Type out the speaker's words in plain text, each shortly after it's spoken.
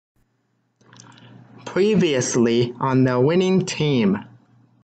Previously on the winning team.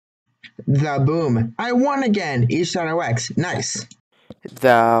 The boom. I won again. E-Shadow-X. Nice.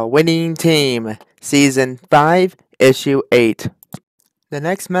 The Winning Team, Season 5, Issue 8. The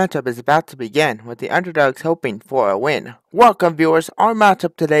next matchup is about to begin, with the underdogs hoping for a win. Welcome, viewers. Our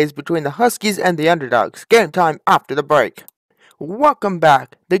matchup today is between the Huskies and the underdogs. Game time after the break. Welcome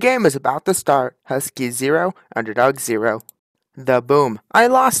back. The game is about to start. Huskies 0, underdogs 0. The boom. I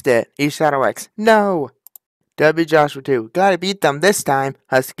lost it. E-Shadow-X. No. W Joshua 2. Gotta beat them this time.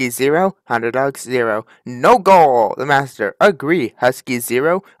 Huskies 0, underdogs 0. No goal. The master. Agree. Huskies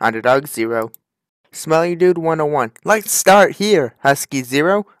 0, underdogs 0. Smelly Dude 101. Let's start here. Huskies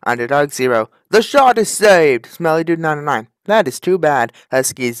 0, underdog 0. The shot is saved. Smelly Dude 909. That is too bad.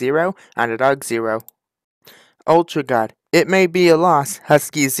 Huskies 0, underdog 0. Ultra God. It may be a loss.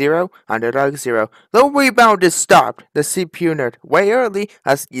 Huskies 0, underdog 0. The rebound is stopped. The CPU nerd. Way early.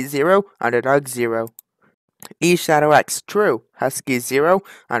 Huskies 0, underdog 0. E-Shadow-X. True. Huskies 0,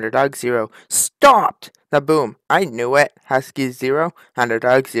 underdog 0. Stopped. The boom. I knew it. Huskies 0,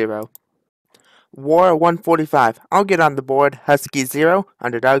 underdog 0. War 145. I'll get on the board. Huskies 0,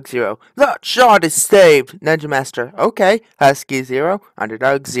 underdog 0. That shot is saved. Ninja Master. Okay. Huskies 0,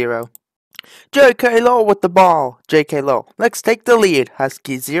 underdog 0. JK Low with the ball. JK Low. Let's take the lead.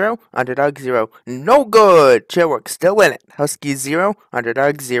 Huskies 0, underdog 0. No good. Chairwork still in it. Huskies 0,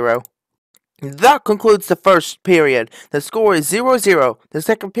 underdog 0. That concludes the first period. The score is 0-0. The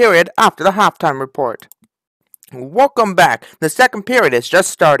second period after the halftime report. Welcome back. The second period is just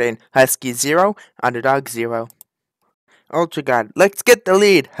starting. Huskies 0, underdog 0. Ultra God, let's get the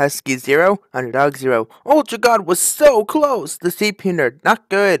lead. Huskies 0, underdog 0. Ultra God was so close. The CPU nerd, not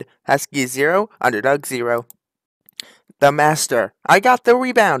good. Huskies 0, underdog 0. The master, I got the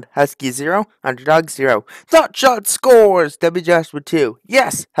rebound. Huskies 0, underdog 0. That shot scores. W Joshua 2.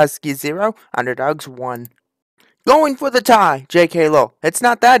 Yes, Huskies 0, underdogs 1. Going for the tie. JK Low. It's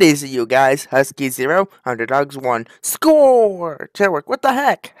not that easy, you guys. Huskies 0, underdogs 1. Score! Chairwork, what the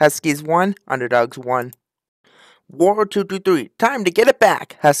heck? Huskies 1, underdogs 1. War 223. Time to get it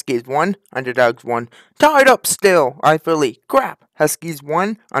back. Huskies 1, underdogs 1. Tied up still. I fully. Crap. Huskies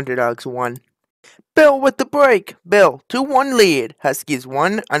 1, underdogs 1. Bill with the break. Bill, 2-1 lead. Huskies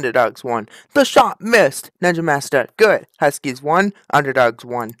 1, underdogs 1. The shot missed. Ninja Master, good. Huskies 1, underdogs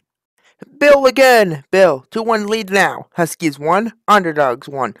 1. Bill again. Bill, 2-1 lead now. Huskies 1, underdogs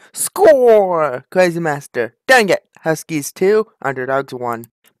 1. Score! Crazy Master, dang it. Huskies 2, underdogs 1.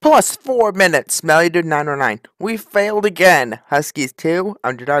 Plus 4 minutes. Smelly Dude 909. We failed again. Huskies 2,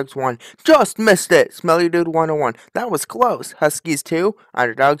 underdogs 1. Just missed it. Smelly Dude 101. That was close. Huskies 2,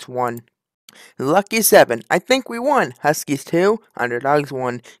 underdogs 1. Lucky 7. I think we won. Huskies 2, underdogs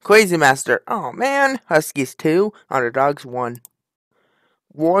 1. Crazy Master. Oh man. Huskies 2, underdogs 1.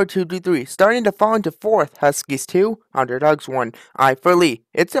 War 223. Starting to fall into fourth. Huskies 2, underdogs 1. I for Lee.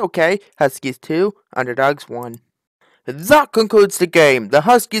 It's okay. Huskies 2, underdogs 1. That concludes the game. The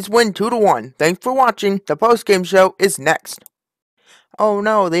Huskies win 2-1. Thanks for watching. The post-game show is next. Oh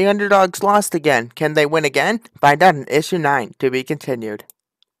no, the underdogs lost again. Can they win again? Find out in issue 9, to be continued.